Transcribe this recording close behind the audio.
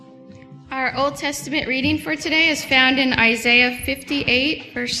Our Old Testament reading for today is found in Isaiah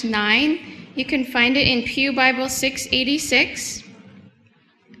 58, verse 9. You can find it in Pew Bible 686.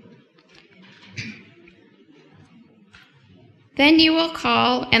 Then you will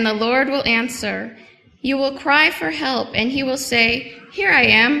call, and the Lord will answer. You will cry for help, and he will say, "Here I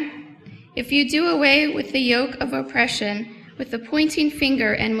am." If you do away with the yoke of oppression, with the pointing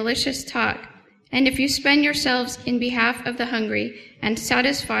finger and malicious talk, and if you spend yourselves in behalf of the hungry and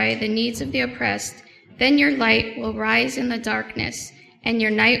satisfy the needs of the oppressed, then your light will rise in the darkness, and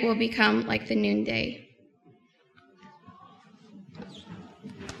your night will become like the noonday.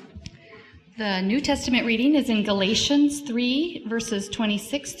 The New Testament reading is in Galatians 3, verses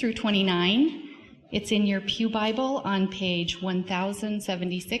 26 through 29. It's in your Pew Bible on page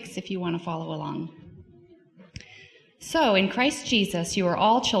 1076 if you want to follow along. So, in Christ Jesus, you are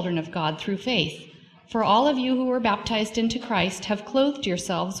all children of God through faith. For all of you who were baptized into Christ have clothed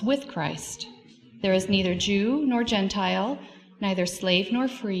yourselves with Christ. There is neither Jew nor Gentile, neither slave nor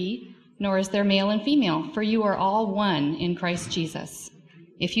free, nor is there male and female, for you are all one in Christ Jesus.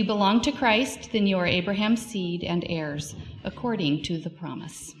 If you belong to Christ, then you are Abraham's seed and heirs, according to the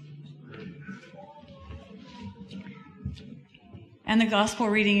promise. And the gospel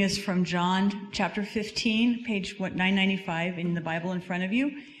reading is from John chapter 15, page 995 in the Bible in front of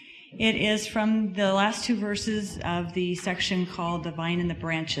you. It is from the last two verses of the section called The Vine and the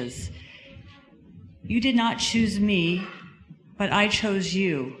Branches. You did not choose me, but I chose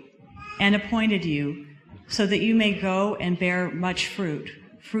you and appointed you so that you may go and bear much fruit,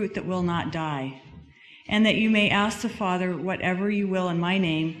 fruit that will not die, and that you may ask the Father whatever you will in my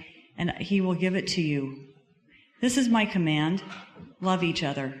name, and he will give it to you. This is my command: love each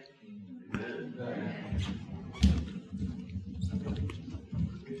other.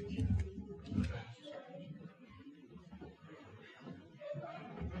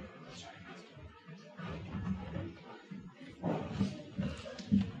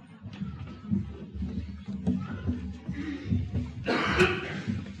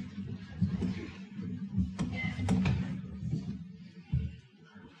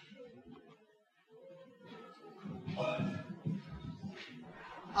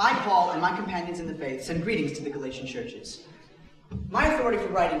 I, Paul, and my companions in the faith send greetings to the Galatian churches. My authority for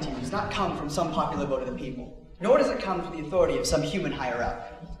writing to you does not come from some popular vote of the people, nor does it come from the authority of some human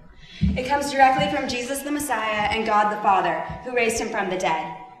higher-up. It comes directly from Jesus the Messiah and God the Father, who raised him from the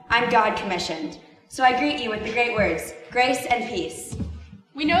dead. I'm God commissioned. So I greet you with the great words, grace and peace.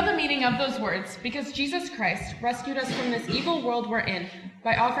 We know the meaning of those words because Jesus Christ rescued us from this evil world we're in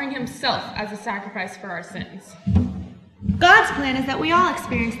by offering himself as a sacrifice for our sins. God's plan is that we all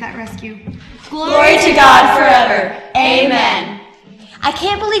experience that rescue. Glory to God forever. Amen. I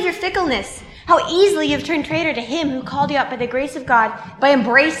can't believe your fickleness. How easily you've turned traitor to him who called you up by the grace of God by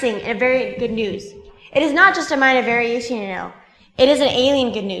embracing a very good news. It is not just a minor variation, you know. It is an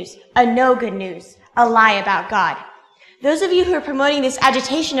alien good news, a no good news, a lie about God. Those of you who are promoting this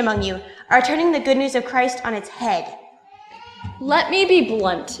agitation among you are turning the good news of Christ on its head. Let me be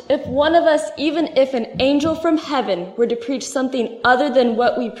blunt. If one of us, even if an angel from heaven, were to preach something other than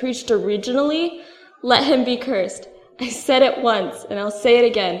what we preached originally, let him be cursed. I said it once, and I'll say it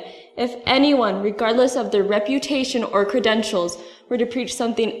again. If anyone, regardless of their reputation or credentials, were to preach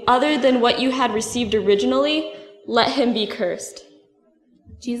something other than what you had received originally, let him be cursed.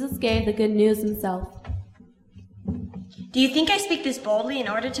 Jesus gave the good news himself. Do you think I speak this boldly in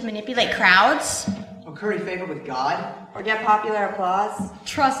order to manipulate crowds? Or curry favor with God? Or get popular applause?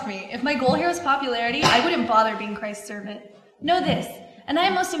 Trust me, if my goal here was popularity, I wouldn't bother being Christ's servant. Know this, and I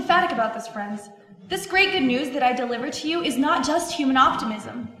am most emphatic about this, friends. This great good news that I deliver to you is not just human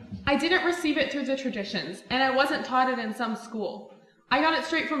optimism. I didn't receive it through the traditions, and I wasn't taught it in some school. I got it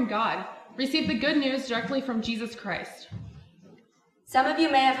straight from God, received the good news directly from Jesus Christ. Some of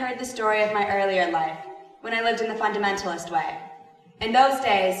you may have heard the story of my earlier life, when I lived in the fundamentalist way. In those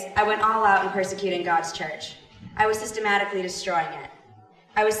days, I went all out in persecuting God's church. I was systematically destroying it.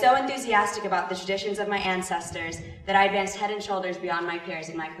 I was so enthusiastic about the traditions of my ancestors that I advanced head and shoulders beyond my peers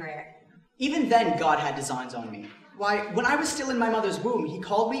in my career. Even then, God had designs on me. Why, when I was still in my mother's womb, he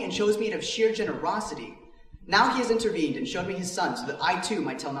called me and chose me out of sheer generosity. Now he has intervened and showed me his son so that I too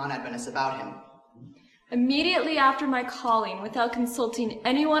might tell non-Adventists about him. Immediately after my calling, without consulting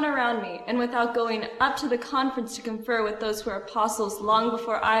anyone around me, and without going up to the conference to confer with those who are apostles long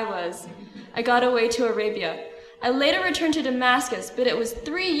before I was, I got away to Arabia. I later returned to Damascus, but it was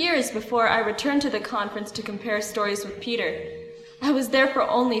 3 years before I returned to the conference to compare stories with Peter. I was there for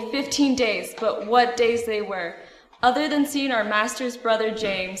only 15 days, but what days they were. Other than seeing our master's brother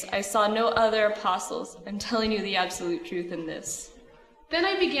James, I saw no other apostles. I'm telling you the absolute truth in this. Then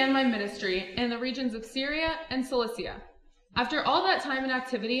I began my ministry in the regions of Syria and Cilicia. After all that time and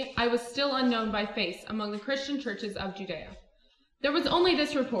activity, I was still unknown by face among the Christian churches of Judea. There was only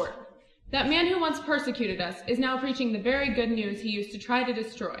this report: that man who once persecuted us is now preaching the very good news he used to try to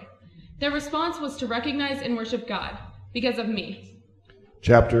destroy. Their response was to recognize and worship God because of me.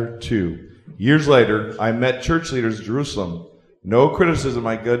 Chapter 2. Years later, I met church leaders in Jerusalem. No criticism of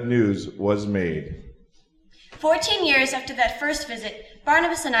my good news was made. 14 years after that first visit,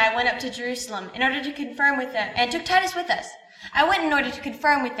 Barnabas and I went up to Jerusalem in order to confirm with them, and took Titus with us. I went in order to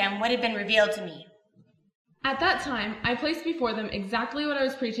confirm with them what had been revealed to me. At that time, I placed before them exactly what I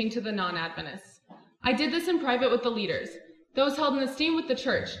was preaching to the non-Adventists. I did this in private with the leaders, those held in esteem with the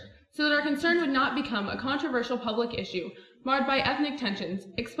church, so that our concern would not become a controversial public issue marred by ethnic tensions,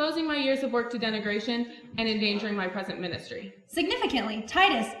 exposing my years of work to denigration, and endangering my present ministry. Significantly,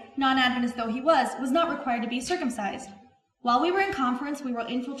 Titus, non-Adventist though he was not required to be circumcised. While we were in conference, we were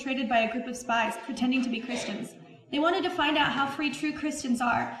infiltrated by a group of spies pretending to be Christians. They wanted to find out how free true Christians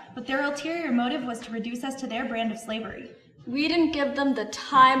are, but their ulterior motive was to reduce us to their brand of slavery. We didn't give them the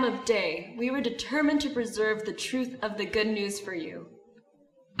time of day. We were determined to preserve the truth of the good news for you.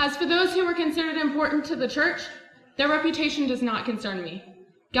 As for those who were considered important to the church, their reputation does not concern me.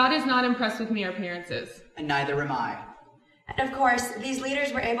 God is not impressed with mere appearances. And neither am I. And of course, these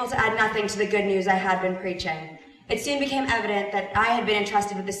leaders were able to add nothing to the good news I had been preaching. It soon became evident that I had been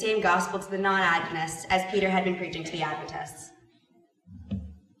entrusted with the same gospel to the non-Adventists as Peter had been preaching to the Adventists.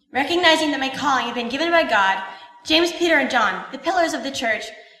 Recognizing that my calling had been given by God, James, Peter, and John, the pillars of the church,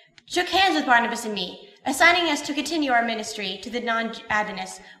 shook hands with Barnabas and me, assigning us to continue our ministry to the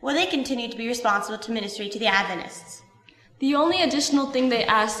non-Adventists, while they continued to be responsible to ministry to the Adventists. The only additional thing they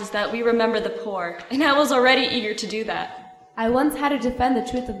asked is that we remember the poor, and I was already eager to do that. I once had to defend the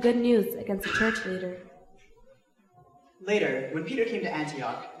truth of good news against a church leader. Later, when Peter came to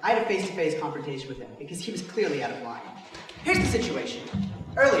Antioch, I had a face-to-face confrontation with him because he was clearly out of line. Here's the situation.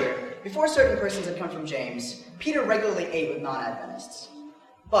 Earlier, before certain persons had come from James, Peter regularly ate with non-Adventists.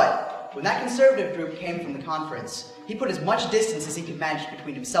 But when that conservative group came from the conference, he put as much distance as he could manage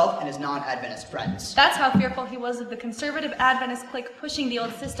between himself and his non-Adventist friends. That's how fearful he was of the conservative Adventist clique pushing the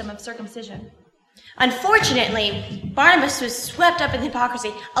old system of circumcision. Unfortunately, Barnabas was swept up in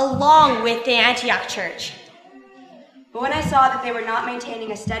hypocrisy along with the Antioch church. But when I saw that they were not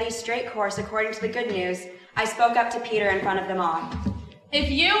maintaining a steady, straight course according to the good news, I spoke up to Peter in front of them all. If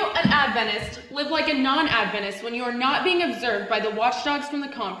you, an Adventist, live like a non-Adventist when you are not being observed by the watchdogs from the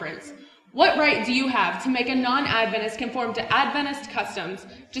conference, what right do you have to make a non-Adventist conform to Adventist customs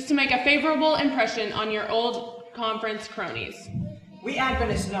just to make a favorable impression on your old conference cronies? We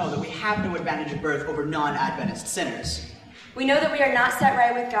Adventists know that we have no advantage of birth over non-Adventist sinners. We know that we are not set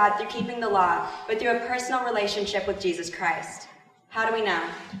right with God through keeping the law, but through a personal relationship with Jesus Christ. How do we know?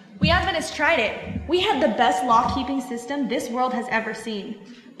 We Adventists tried it. We had the best law-keeping system this world has ever seen.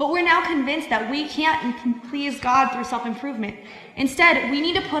 But we're now convinced that we can't please God through self-improvement. Instead, we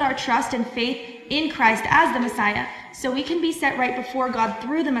need to put our trust and faith in Christ as the Messiah, so we can be set right before God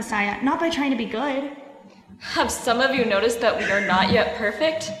through the Messiah, not by trying to be good. Have some of you noticed that we are not yet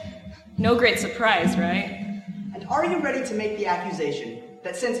perfect? No great surprise, right? And are you ready to make the accusation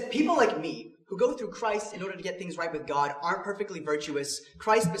that since people like me, who go through Christ in order to get things right with God, aren't perfectly virtuous,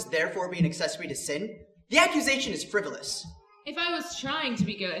 Christ must therefore be an accessory to sin? The accusation is frivolous. If I was trying to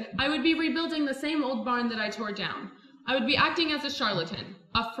be good, I would be rebuilding the same old barn that I tore down. I would be acting as a charlatan,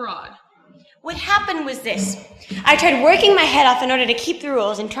 a fraud. What happened was this. I tried working my head off in order to keep the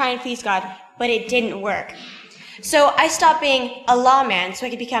rules and try and please God, but it didn't work. So I stopped being a lawman so I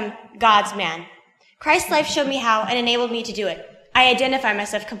could become God's man. Christ's life showed me how and enabled me to do it. I identify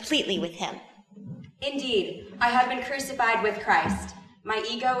myself completely with him. Indeed, I have been crucified with Christ. My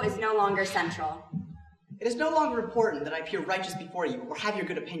ego is no longer central. It is no longer important that I appear righteous before you or have your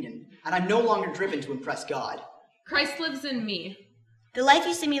good opinion, and I'm no longer driven to impress God. Christ lives in me. The life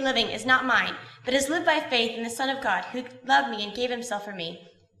you see me living is not mine, but is lived by faith in the Son of God who loved me and gave himself for me.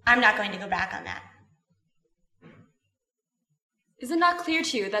 I'm not going to go back on that. Is it not clear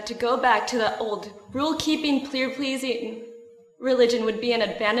to you that to go back to the old, rule-keeping, pleasing religion would be an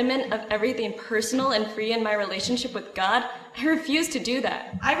abandonment of everything personal and free in my relationship with God? I refuse to do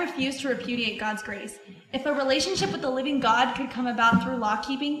that. I refuse to repudiate God's grace. If a relationship with the living God could come about through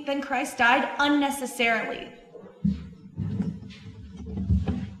law-keeping, then Christ died unnecessarily.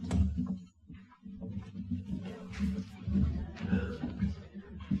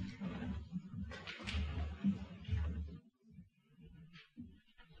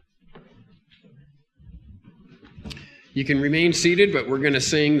 You can remain seated, but we're going to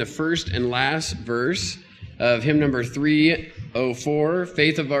sing the first and last verse of hymn number 3, 04,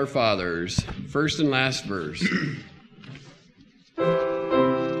 Faith of Our Fathers, first and last verse.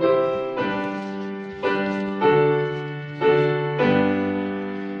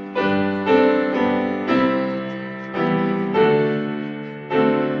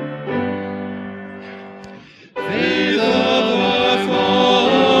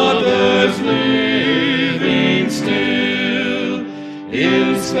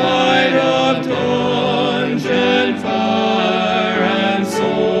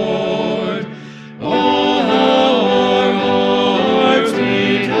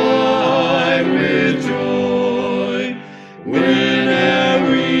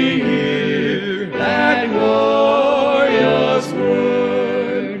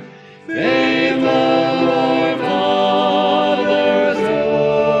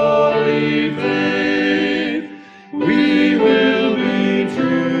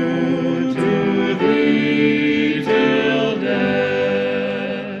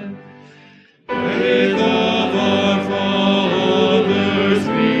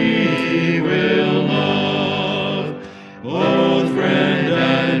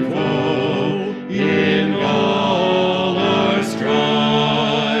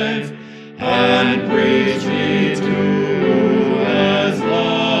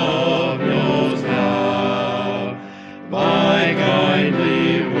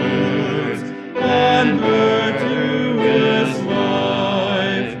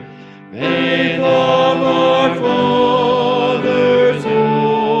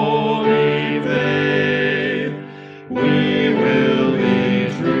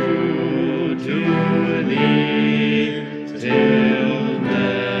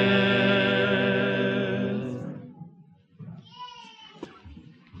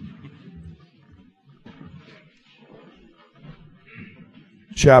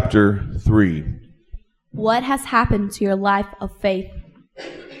 Chapter 3. What has happened to your life of faith?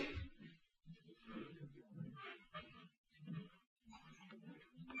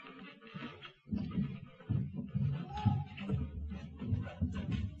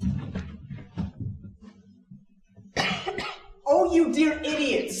 Oh, you dear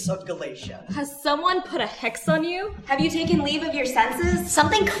idiots of Galatia. Has someone put a hex on you? Have you taken leave of your senses?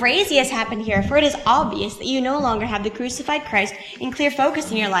 Something crazy has happened here, for it is obvious that you no longer have the crucified Christ in clear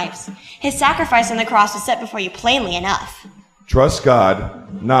focus in your lives. His sacrifice on the cross is set before you plainly enough. Trust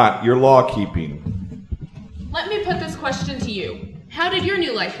God, not your law-keeping. Let me put this question to you. How did your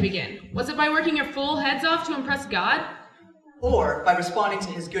new life begin? Was it by working your full heads off to impress God? Or by responding to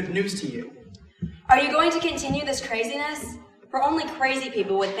his good news to you? Are you going to continue this craziness? For only crazy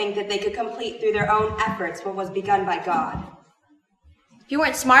people would think that they could complete through their own efforts what was begun by God. If you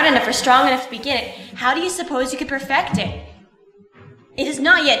weren't smart enough or strong enough to begin it, how do you suppose you could perfect it? It is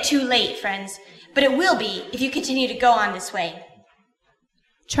not yet too late, friends, but it will be if you continue to go on this way.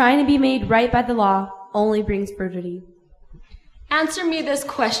 Trying to be made right by the law only brings perjury. Answer me this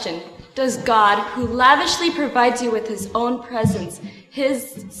question. Does God, who lavishly provides you with his own presence,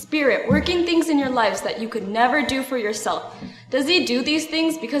 his spirit, working things in your lives that you could never do for yourself, does he do these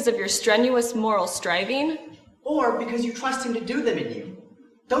things because of your strenuous moral striving? Or because you trust him to do them in you?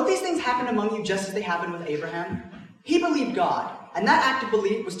 Don't these things happen among you just as they happened with Abraham? He believed God, and that act of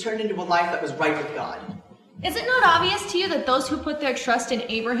belief was turned into a life that was right with God. Is it not obvious to you that those who put their trust in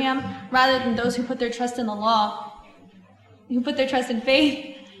Abraham, rather than those who put their trust in the law, who put their trust in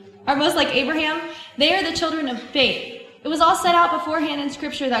faith, are most like Abraham? They are the children of faith. It was all set out beforehand in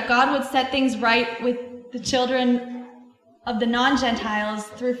Scripture that God would set things right with the children of the non-Gentiles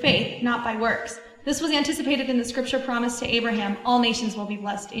through faith, not by works. This was anticipated in the Scripture promise to Abraham, all nations will be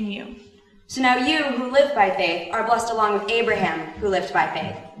blessed in you. So now you, who live by faith, are blessed along with Abraham, who lived by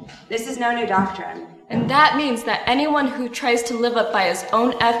faith. This is no new doctrine. And that means that anyone who tries to live up by his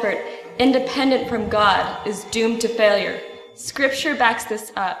own effort, independent from God, is doomed to failure. Scripture backs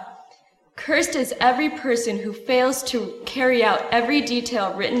this up. Cursed is every person who fails to carry out every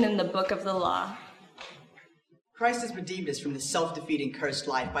detail written in the book of the law. Christ has redeemed us from this self-defeating cursed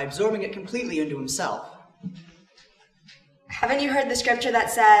life by absorbing it completely into himself. Haven't you heard the scripture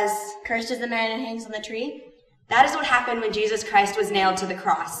that says, "Cursed is the man who hangs on the tree"? That is what happened when Jesus Christ was nailed to the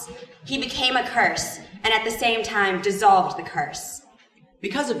cross. He became a curse, and at the same time dissolved the curse.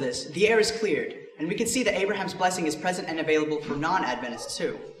 Because of this, the air is cleared, and we can see that Abraham's blessing is present and available for non-Adventists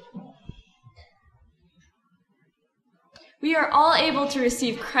too. We are all able to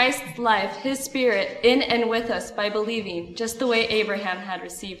receive Christ's life, his spirit, in and with us by believing, just the way Abraham had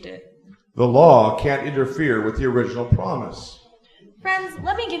received it. The law can't interfere with the original promise. Friends,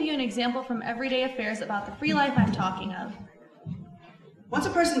 let me give you an example from everyday affairs about the free life I'm talking of. Once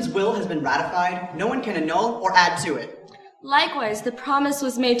a person's will has been ratified, no one can annul or add to it. Likewise, the promise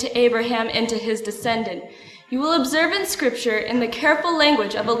was made to Abraham and to his descendant. You will observe in Scripture, in the careful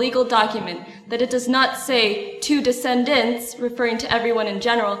language of a legal document, that it does not say to descendants, referring to everyone in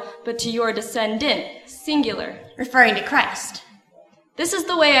general, but to your descendant, singular, referring to Christ. This is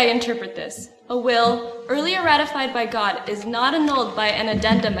the way I interpret this. A will, earlier ratified by God, is not annulled by an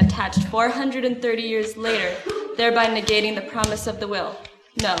addendum attached 430 years later, thereby negating the promise of the will.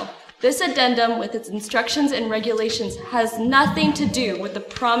 No, this addendum, with its instructions and regulations, has nothing to do with the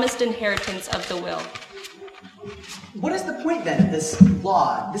promised inheritance of the will. What is the point, then, of this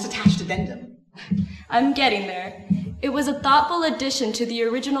law, this attached addendum? I'm getting there. It was a thoughtful addition to the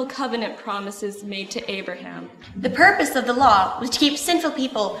original covenant promises made to Abraham. The purpose of the law was to keep sinful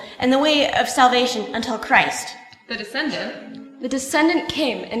people in the way of salvation until Christ. The descendant? The descendant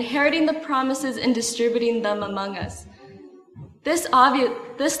came, inheriting the promises and distributing them among us. This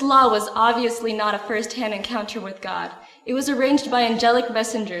law was obviously not a first-hand encounter with God. It was arranged by angelic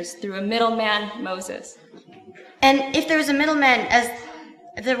messengers through a middleman, Moses. And if there was a middleman, as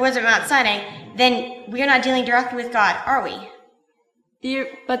if there was at Mount Sinai, then we are not dealing directly with God, are we?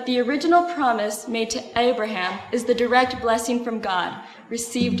 But the original promise made to Abraham is the direct blessing from God,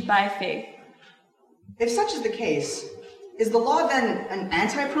 received by faith. If such is the case, is the law then an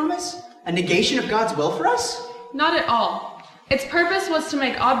anti-promise? A negation of God's will for us? Not at all. Its purpose was to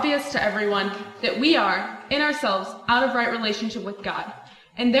make obvious to everyone that we are, in ourselves, out of right relationship with God,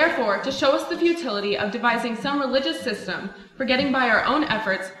 and therefore to show us the futility of devising some religious system for getting by our own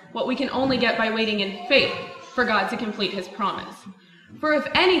efforts what we can only get by waiting in faith for God to complete his promise. For if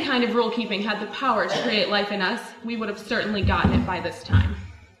any kind of rule-keeping had the power to create life in us, we would have certainly gotten it by this time.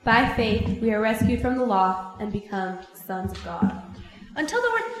 By faith, we are rescued from the law and become sons of God. Until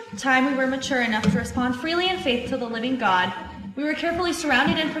the time we were mature enough to respond freely in faith to the living God, we were carefully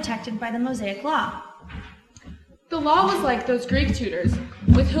surrounded and protected by the Mosaic Law. The law was like those Greek tutors,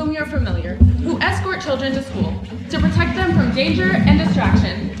 with whom you're familiar, who escort children to school to protect them from danger and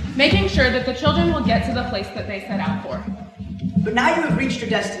distraction, making sure that the children will get to the place that they set out for. But now you have reached your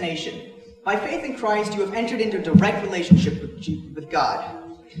destination. By faith in Christ, you have entered into a direct relationship with God.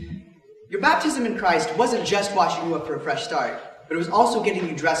 Your baptism in Christ wasn't just washing you up for a fresh start, but it was also getting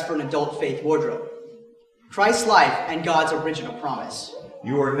you dressed for an adult faith wardrobe. Christ's life and God's original promise.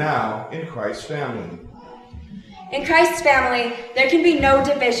 You are now in Christ's family. In Christ's family, there can be no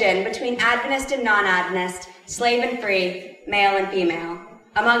division between Adventist and non-Adventist, slave and free, male and female.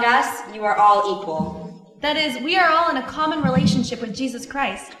 Among us, you are all equal. That is, we are all in a common relationship with Jesus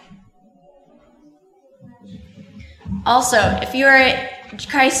Christ. Also, if you are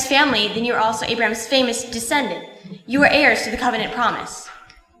Christ's family, then you are also Abraham's famous descendant. You are heirs to the covenant promise.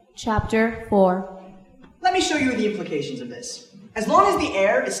 Chapter 4. Let me show you the implications of this. As long as the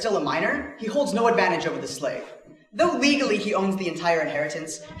heir is still a minor, he holds no advantage over the slave. Though legally he owns the entire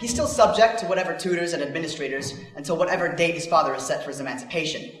inheritance, he's still subject to whatever tutors and administrators until whatever date his father has set for his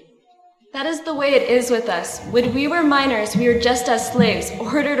emancipation. That is the way it is with us. When we were minors, we were just as slaves,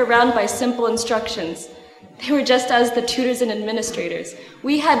 ordered around by simple instructions. They were just as the tutors and administrators.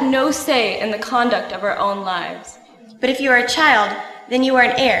 We had no say in the conduct of our own lives. But if you are a child, then you are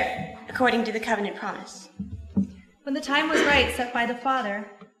an heir, according to the covenant promise. When the time was right set by the Father,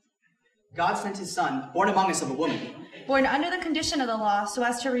 God sent his son, born among us of a woman. Born under the condition of the law, so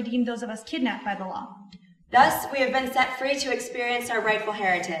as to redeem those of us kidnapped by the law. Thus, we have been set free to experience our rightful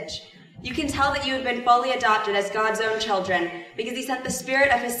heritage. You can tell that you have been fully adopted as God's own children because he sent the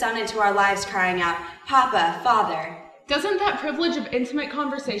Spirit of his Son into our lives crying out, Papa, Father. Doesn't that privilege of intimate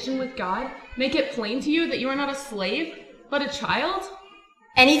conversation with God make it plain to you that you are not a slave, but a child?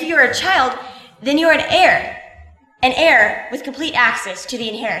 And if you are a child, then you are an heir with complete access to the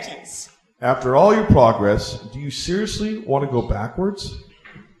inheritance. After all your progress, do you seriously want to go backwards?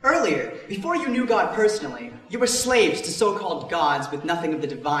 Earlier, before you knew God personally, you were slaves to so-called gods with nothing of the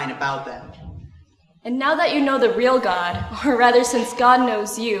divine about them. And now that you know the real God, or rather since God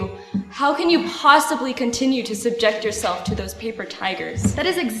knows you, how can you possibly continue to subject yourself to those paper tigers? That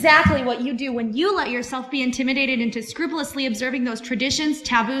is exactly what you do when you let yourself be intimidated into scrupulously observing those traditions,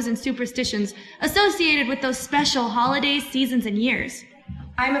 taboos, and superstitions associated with those special holidays, seasons, and years.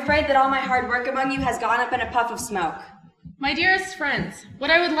 I am afraid that all my hard work among you has gone up in a puff of smoke. My dearest friends, what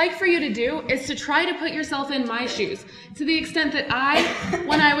I would like for you to do is to try to put yourself in my shoes, to the extent that I,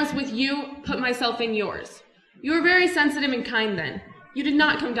 when I was with you, put myself in yours. You were very sensitive and kind then. You did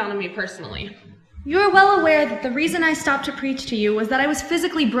not come down on me personally. You are well aware that the reason I stopped to preach to you was that I was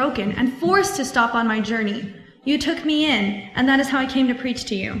physically broken and forced to stop on my journey. You took me in, and that is how I came to preach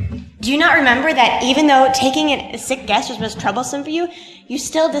to you. Do you not remember that even though taking a sick guest was most troublesome for you, you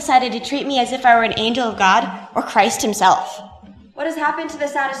still decided to treat me as if I were an angel of God or Christ himself. What has happened to the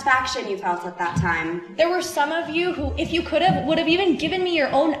satisfaction you felt at that time? There were some of you who, if you could have, would have even given me your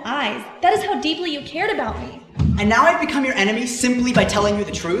own eyes. That is how deeply you cared about me. And now I've become your enemy simply by telling you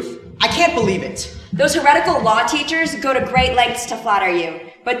the truth? I can't believe it. Those heretical law teachers go to great lengths to flatter you,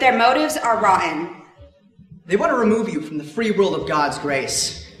 but their motives are rotten. They want to remove you from the free world of God's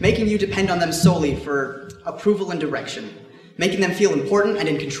grace, making you depend on them solely for approval and direction, making them feel important and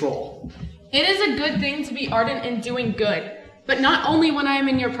in control. It is a good thing to be ardent in doing good, but not only when I am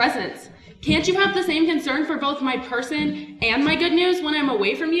in your presence. Can't you have the same concern for both my person and my good news when I'm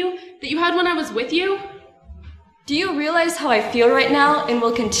away from you that you had when I was with you? Do you realize how I feel right now and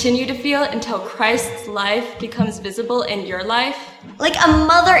will continue to feel until Christ's life becomes visible in your life? Like a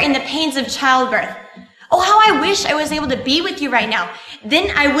mother in the pains of childbirth. Oh, how I wish I was able to be with you right now.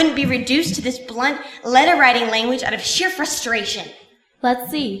 Then I wouldn't be reduced to this blunt letter-writing language out of sheer frustration. Let's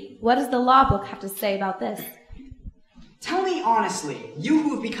see. What does the law book have to say about this? Tell me honestly, you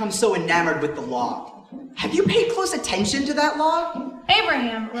who have become so enamored with the law, have you paid close attention to that law?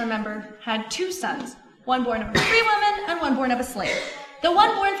 Abraham, remember, had 2 sons, one born of a free woman and one born of a slave. The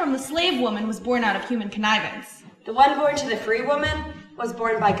one born from the slave woman was born out of human connivance. The one born to the free woman was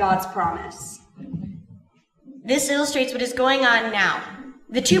born by God's promise. This illustrates what is going on now.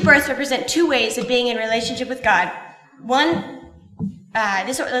 The 2 births represent 2 ways of being in relationship with God.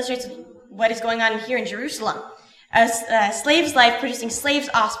 This illustrates what is going on here in Jerusalem. A slave's life producing slave's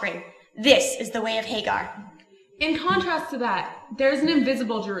offspring. This is the way of Hagar. In contrast to that, there is an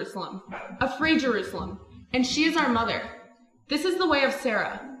invisible Jerusalem, a free Jerusalem, and she is our mother. This is the way of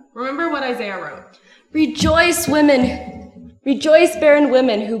Sarah. Remember what Isaiah wrote. Rejoice, women! Rejoice, barren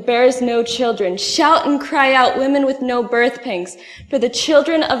women who bears no children. Shout and cry out, women with no birth pangs, for the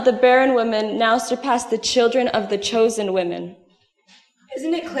children of the barren women now surpass the children of the chosen women.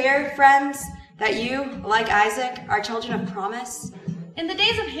 Isn't it clear, friends, that you, like Isaac, are children of promise? In the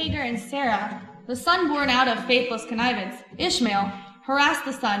days of Hagar and Sarah, the son born out of faithless connivance, Ishmael, harassed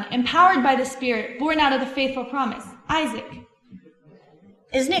the son, empowered by the Spirit, born out of the faithful promise, Isaac.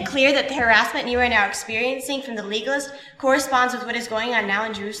 Isn't it clear that the harassment you are now experiencing from the legalist corresponds with what is going on now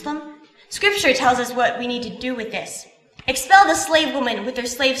in Jerusalem? Scripture tells us what we need to do with this. Expel the slave woman with her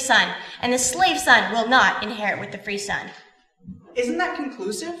slave son, and the slave son will not inherit with the free son. Isn't that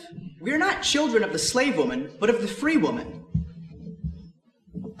conclusive? We're not children of the slave woman, but of the free woman.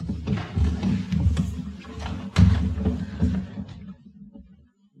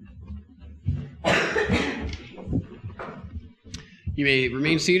 You may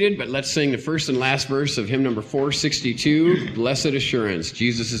remain seated, but let's sing the first and last verse of hymn number 462, Blessed Assurance,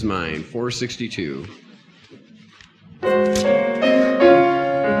 Jesus is Mine, 462.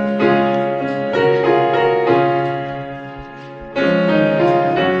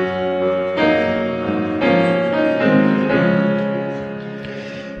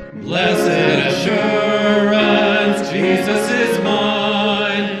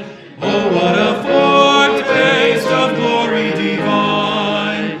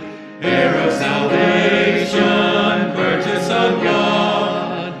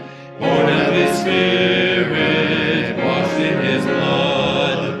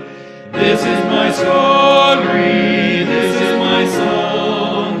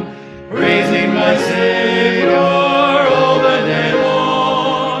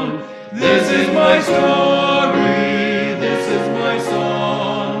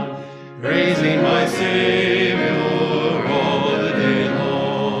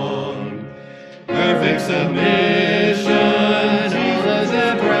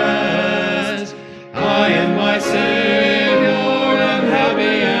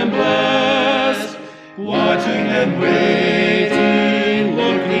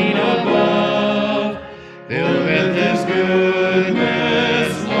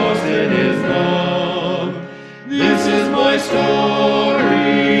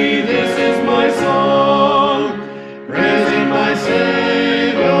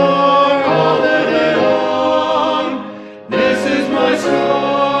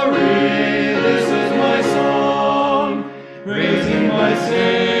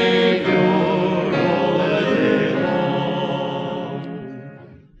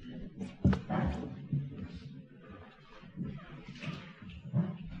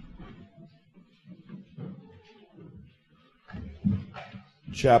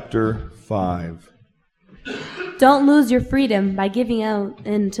 Chapter 5. Don't lose your freedom by giving out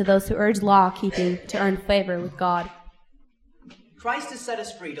in to those who urge law-keeping to earn favor with God. Christ has set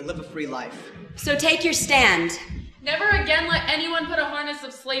us free to live a free life. So take your stand. Never again let anyone put a harness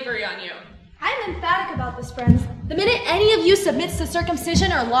of slavery on you. I'm emphatic about this, friends. The minute any of you submits to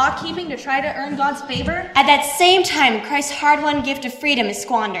circumcision or law-keeping to try to earn God's favor, at that same time, Christ's hard-won gift of freedom is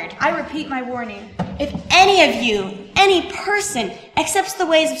squandered. I repeat my warning. If any of you, any person, accepts the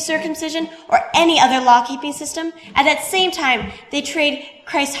ways of circumcision or any other law-keeping system, at that same time, they trade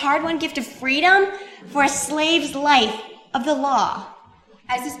Christ's hard-won gift of freedom for a slave's life of the law.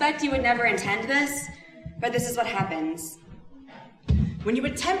 I suspect you would never intend this, but this is what happens. When you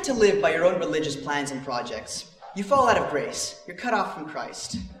attempt to live by your own religious plans and projects, you fall out of grace. You're cut off from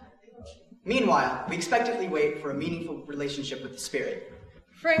Christ. Meanwhile, we expectantly wait for a meaningful relationship with the Spirit.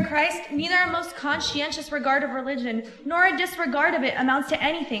 For in Christ, neither a most conscientious regard of religion, nor a disregard of it amounts to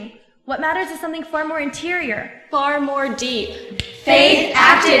anything. What matters is something far more interior. Far more deep. Faith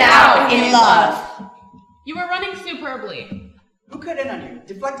acted out in love. You are running superbly. Who cut in on you,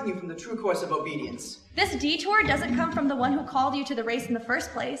 deflecting you from the true course of obedience? This detour doesn't come from the one who called you to the race in the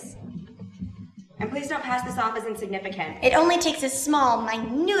first place. And please don't pass this off as insignificant. It only takes a small,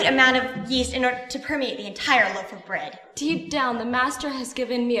 minute amount of yeast in order to permeate the entire loaf of bread. Deep down, the Master has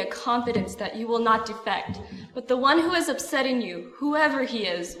given me a confidence that you will not defect, but the one who is upsetting you, whoever he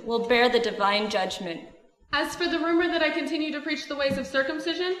is, will bear the divine judgment. As for the rumor that I continue to preach the ways of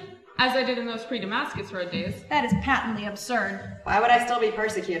circumcision, as I did in those pre-Damascus road days, that is patently absurd. Why would I still be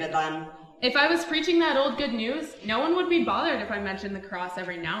persecuted then? If I was preaching that old good news, no one would be bothered if I mentioned the cross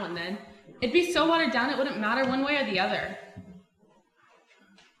every now and then. It'd be so watered down it wouldn't matter one way or the other.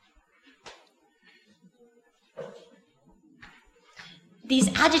 These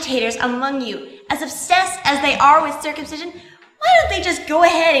agitators among you, as obsessed as they are with circumcision, why don't they just go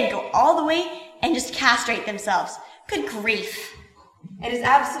ahead and go all the way and just castrate themselves? Good grief. It is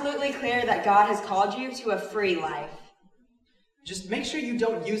absolutely clear that God has called you to a free life. Just make sure you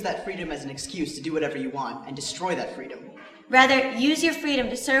don't use that freedom as an excuse to do whatever you want and destroy that freedom. Rather, use your freedom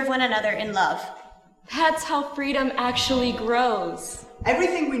to serve one another in love. That's how freedom actually grows.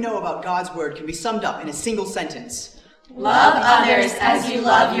 Everything we know about God's word can be summed up in a single sentence. Love others as you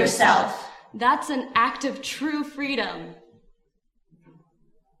love yourself. That's an act of true freedom.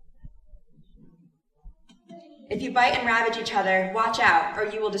 If you bite and ravage each other, watch out,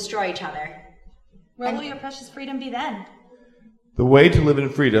 or you will destroy each other. Where will your precious freedom be then? The way to live in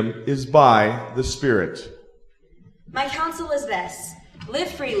freedom is by the Spirit. My counsel is this: live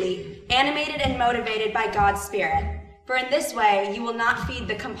freely, animated and motivated by God's Spirit. For in this way you will not feed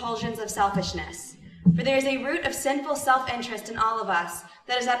the compulsions of selfishness. For there is a root of sinful self-interest in all of us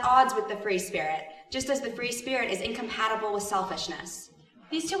that is at odds with the free spirit, just as the free spirit is incompatible with selfishness.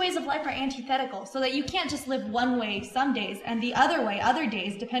 These two ways of life are antithetical, so that you can't just live one way some days and the other way other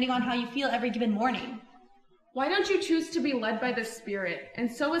days, depending on how you feel every given morning. Why don't you choose to be led by the Spirit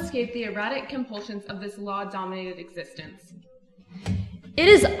and so escape the erratic compulsions of this law-dominated existence? It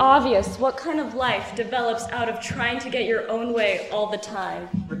is obvious what kind of life develops out of trying to get your own way all the time.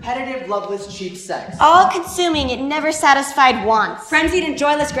 Repetitive, loveless, cheap sex. All-consuming, it never satisfied wants. Frenzied and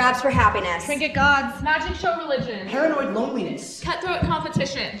joyless grabs for happiness. Trinket gods. Magic show religion. Paranoid loneliness. Cutthroat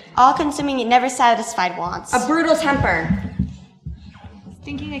competition. All-consuming, it never satisfied wants. A brutal temper.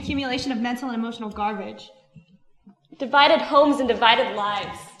 Stinking accumulation of mental and emotional garbage. Divided homes and divided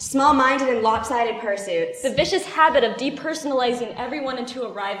lives. Small-minded and lopsided pursuits. The vicious habit of depersonalizing everyone into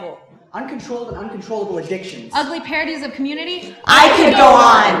a rival. Uncontrolled and uncontrollable addictions. Ugly parodies of community. I could go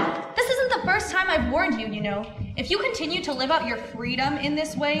on. This isn't the first time I've warned you, you know. If you continue to live out your freedom in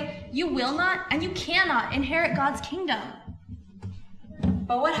this way, you will not and you cannot inherit God's kingdom.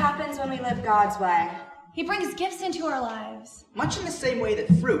 But what happens when we live God's way? He brings gifts into our lives. Much in the same way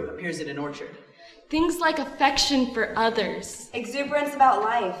that fruit appears in an orchard. Things like affection for others. Exuberance about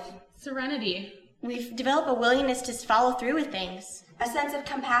life. Serenity. We've developed a willingness to follow through with things. A sense of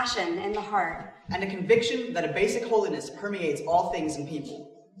compassion in the heart. And a conviction that a basic holiness permeates all things and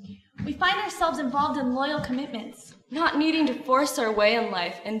people. We find ourselves involved in loyal commitments. Not needing to force our way in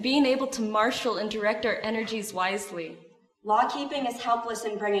life and being able to marshal and direct our energies wisely. Law-keeping is helpless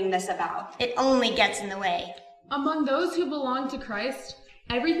in bringing this about. It only gets in the way. Among those who belong to Christ,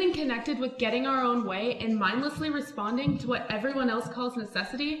 everything connected with getting our own way and mindlessly responding to what everyone else calls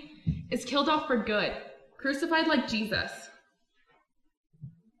necessity is killed off for good, crucified like Jesus.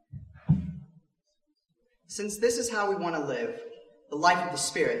 Since this is how we want to live, the life of the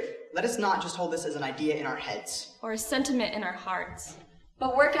Spirit, let us not just hold this as an idea in our heads. Or a sentiment in our hearts.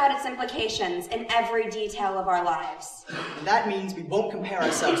 But work out its implications in every detail of our lives. And that means we won't compare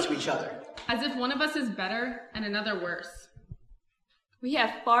ourselves to each other. As if one of us is better and another worse. We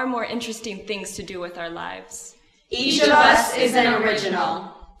have far more interesting things to do with our lives. Each of us is an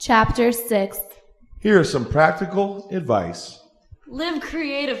original. Chapter 6. Here is some practical advice. Live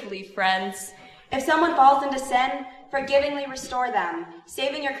creatively, friends. If someone falls into sin, forgivingly restore them,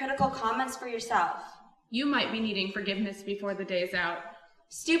 saving your critical comments for yourself. You might be needing forgiveness before the day's out.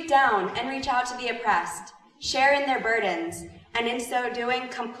 Stoop down and reach out to the oppressed. Share in their burdens, and in so doing,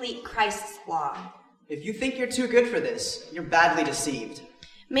 complete Christ's law. If you think you're too good for this, you're badly deceived.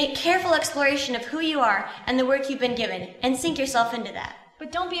 Make careful exploration of who you are and the work you've been given, and sink yourself into that.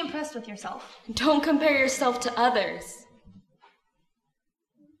 But don't be impressed with yourself. Don't compare yourself to others.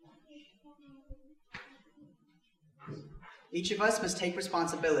 Each of us must take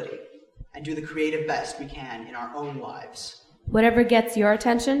responsibility and do the creative best we can in our own lives. Whatever gets your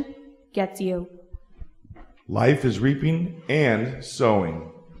attention, gets you. Life is reaping and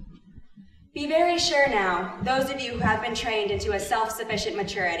sowing. Be very sure now, those of you who have been trained into a self-sufficient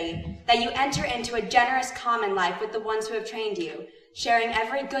maturity, that you enter into a generous common life with the ones who have trained you, sharing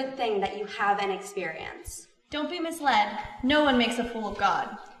every good thing that you have and experience. Don't be misled. No one makes a fool of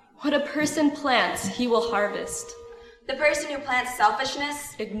God. What a person plants, he will harvest. The person who plants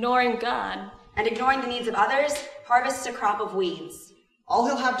selfishness, ignoring God, and ignoring the needs of others, harvests a crop of weeds. All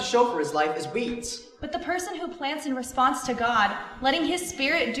he'll have to show for his life is weeds. But the person who plants in response to God, letting his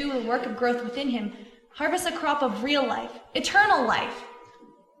Spirit do the work of growth within him, harvests a crop of real life, eternal life.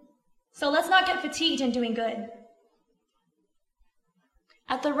 So let's not get fatigued in doing good.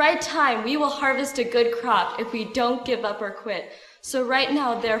 At the right time, we will harvest a good crop if we don't give up or quit. So right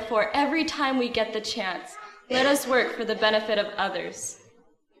now, therefore, every time we get the chance, let us work for the benefit of others.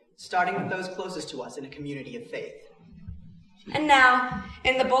 Starting with those closest to us in a community of faith. And now,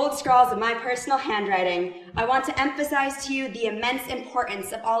 in the bold scrawls of my personal handwriting, I want to emphasize to you the immense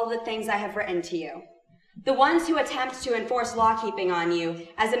importance of all of the things I have written to you. The ones who attempt to enforce law-keeping on you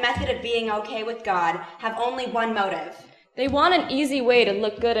as a method of being okay with God have only one motive. They want an easy way to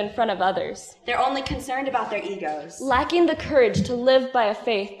look good in front of others. They're only concerned about their egos. Lacking the courage to live by a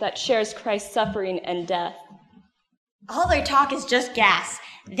faith that shares Christ's suffering and death. All their talk is just gas.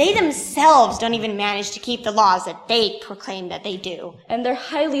 They themselves don't even manage to keep the laws that they proclaim that they do. And they're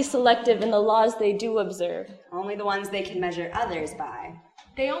highly selective in the laws they do observe. Only the ones they can measure others by.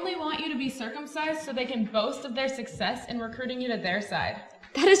 They only want you to be circumcised so they can boast of their success in recruiting you to their side.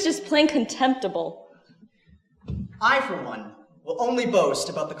 That is just plain contemptible. I, for one, will only boast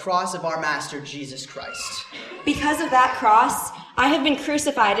about the cross of our Master Jesus Christ. Because of that cross, I have been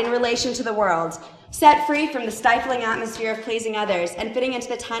crucified in relation to the world, set free from the stifling atmosphere of pleasing others and fitting into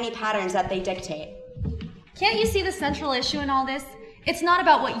the tiny patterns that they dictate. Can't you see the central issue in all this? It's not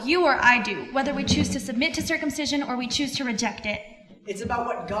about what you or I do, whether we choose to submit to circumcision or we choose to reject it. It's about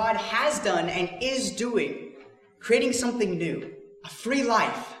what God has done and is doing, creating something new, a free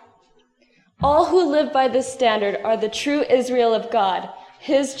life. All who live by this standard are the true Israel of God,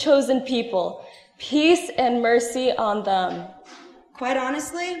 his chosen people. Peace and mercy on them. Quite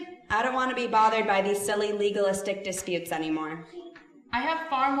honestly, I don't want to be bothered by these silly legalistic disputes anymore. I have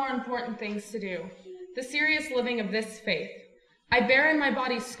far more important things to do. The serious living of this faith. I bear in my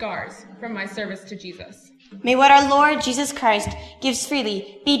body scars from my service to Jesus. May what our Lord Jesus Christ gives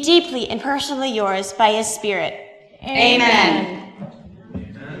freely be deeply and personally yours by his Spirit. Amen.